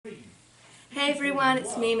Hey everyone,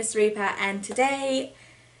 it's me, Miss Reaper, and today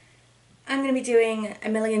I'm going to be doing A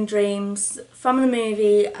Million Dreams from the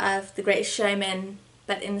movie of The Greatest Showman,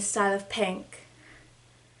 but in the style of Pink.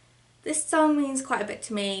 This song means quite a bit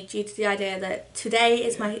to me due to the idea that today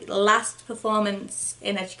is my last performance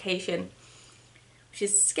in education, which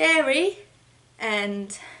is scary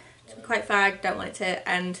and to be quite fair, I don't want it to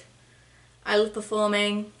end. I love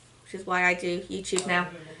performing, which is why I do YouTube now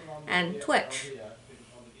and Twitch.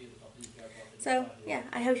 So yeah,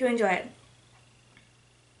 I hope you enjoy it.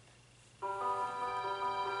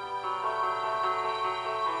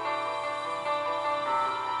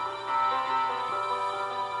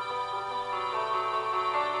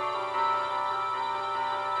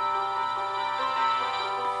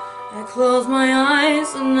 I close my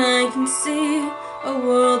eyes and I can see a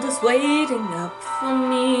world that's waiting up for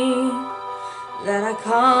me, that I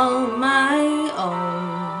call my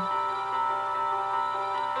own.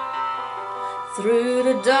 Through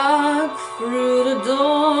the dark, through the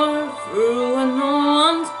door, through where no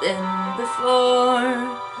one's been before,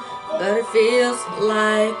 but it feels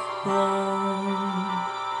like home.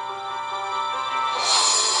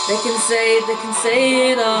 They can say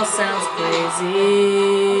it all sounds crazy.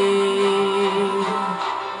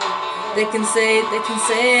 They can say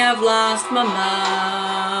I've lost my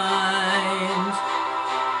mind.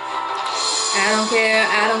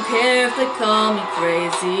 I don't care if they call me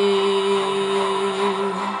crazy.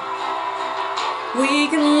 We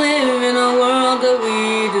can live in a world that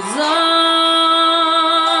we design.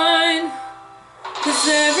 'Cause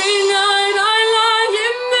every night I lie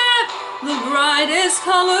in bed, the brightest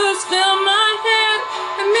colors fill my head,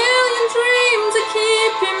 a million dreams are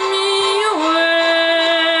keeping me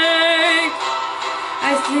awake.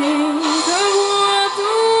 I think of what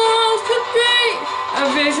the world could be, a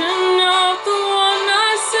vision of the one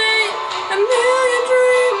I see. A million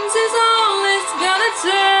dreams is all it's gonna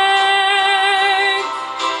take.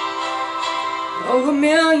 Oh, a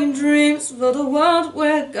million dreams for the world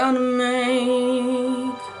we're gonna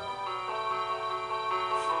make.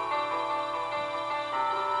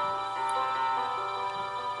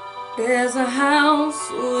 There's a house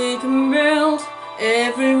we can build,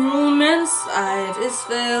 every room inside is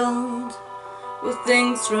filled with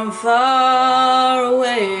things from far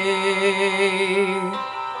away.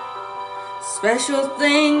 Special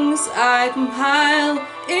things I compile,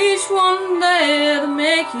 each one there to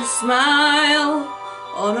make you smile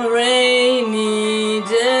on a rainy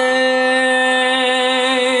day.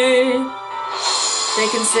 They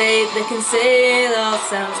can say it all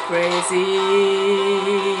sounds crazy.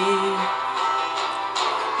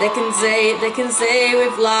 They can say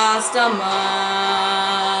we've lost our minds.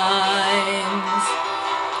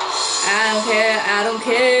 I don't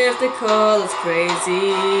care if they call us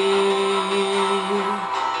crazy.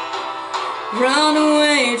 Run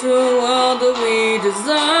away to a world that we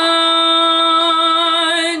designed.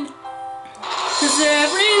 'Cause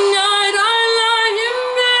every night I lie in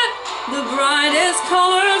bed, the brightest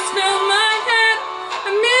colors fill my head,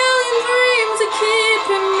 a million dreams are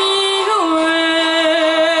keeping me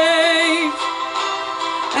awake.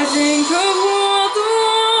 I think of what the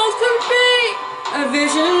world could be, a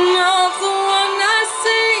vision of the one I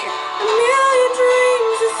see. A million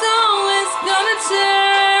dreams is all it's gonna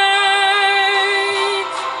take.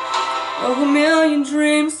 Oh, a million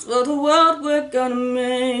dreams for the world we're gonna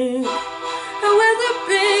make. However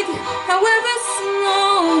big, however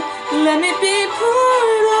small, let me be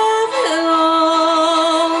part of it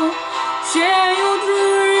all. Share your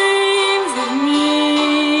dreams with me.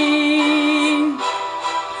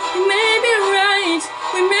 We may be right,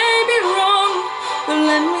 we may be wrong, but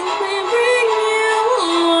let me bring you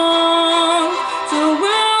along to a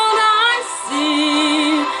world I see,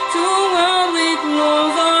 to a world we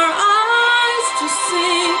close our eyes to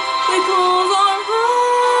see. We close our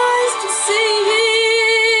eyes to see.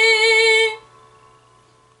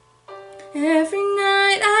 Every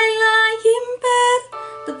night I lie in bed,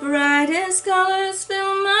 the brightest colors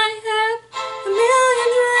fill my head, a million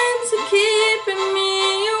dreams are keeping me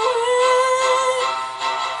awake.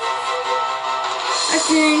 I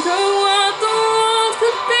think of what the world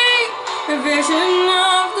could be, a vision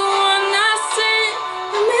of the one I see.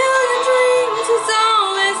 A million dreams is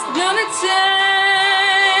all it's gonna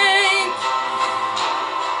take.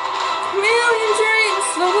 A million dreams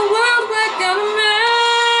for the world we're gonna make.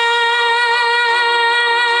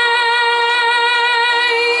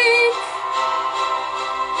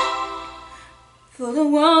 For the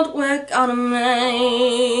world we're gonna make.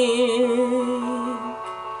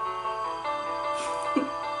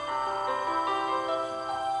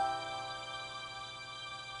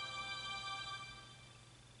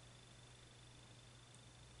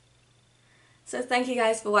 So thank you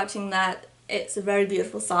guys for watching that. It's a very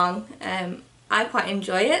beautiful song. I quite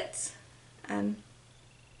enjoy it. But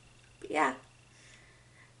yeah.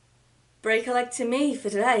 Break a leg to me for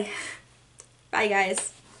today. Bye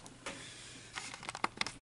guys.